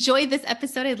enjoyed this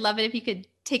episode, I'd love it if you could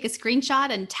take a screenshot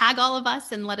and tag all of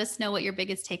us and let us know what your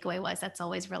biggest takeaway was. That's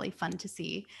always really fun to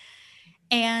see.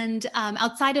 And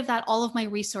outside of that, all of my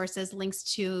resources, links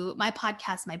to my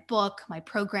podcast, my book, my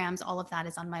programs, all of that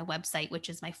is on my website, which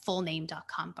is my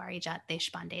fullname.com,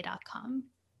 parijatdeshpande.com.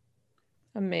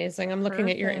 Amazing. I'm looking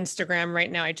at your Instagram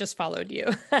right now. I just followed you.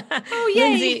 Oh,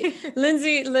 yay.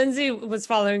 Lindsay was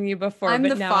following you before. I'm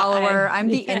the follower. I'm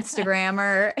the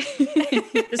Instagrammer.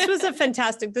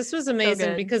 This was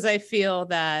amazing because I feel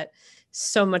that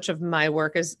so much of my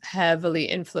work is heavily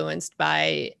influenced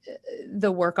by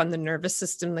the work on the nervous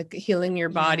system, like healing your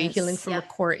body, healing from a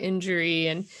core injury.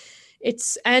 And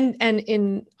and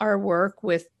in our work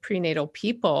with prenatal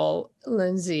people,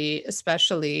 Lindsay,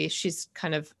 especially, she's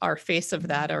kind of our face of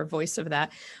that, our voice of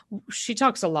that. She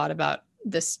talks a lot about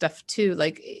this stuff too.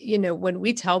 Like, when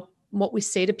we tell what we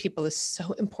say to people is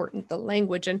so important, the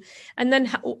language and then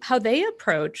how they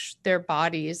approach their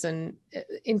bodies and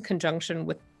in conjunction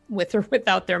with or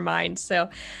without their mind. So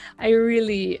I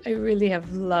really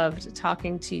have loved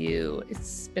talking to you.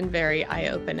 It's been very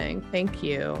eye-opening. Thank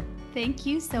you. Thank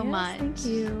you so much. Thank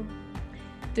you.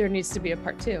 There needs to be a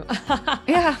part 2.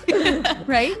 Yeah.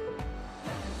 Right?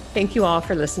 Thank you all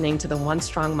for listening to the One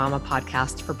Strong Mama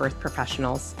podcast for birth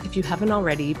professionals. If you haven't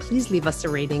already, please leave us a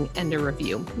rating and a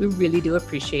review. We really do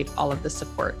appreciate all of the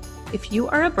support. If you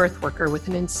are a birth worker with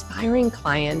an inspiring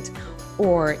client,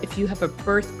 or if you have a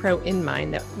birth pro in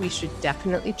mind that we should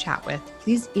definitely chat with,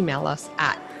 please email us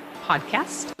at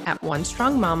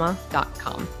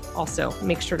podcast@onestrongmama.com. Also,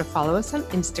 make sure to follow us on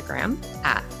Instagram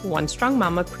at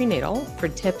OneStrongMamaPrenatal for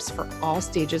tips for all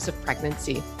stages of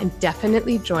pregnancy. And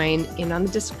definitely join in on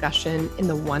the discussion in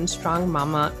the One Strong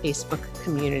Mama Facebook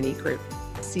community group.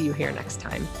 See you here next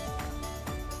time.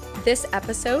 This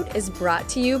episode is brought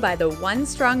to you by the One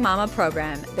Strong Mama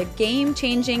program, the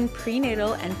game-changing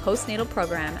prenatal and postnatal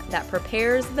program that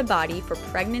prepares the body for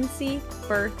pregnancy,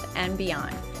 birth, and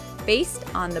beyond, based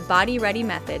on the Body Ready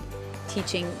method,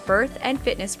 teaching birth and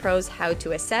fitness pros how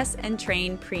to assess and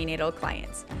train prenatal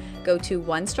clients. Go to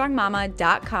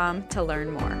onestrongmama.com to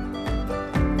learn more.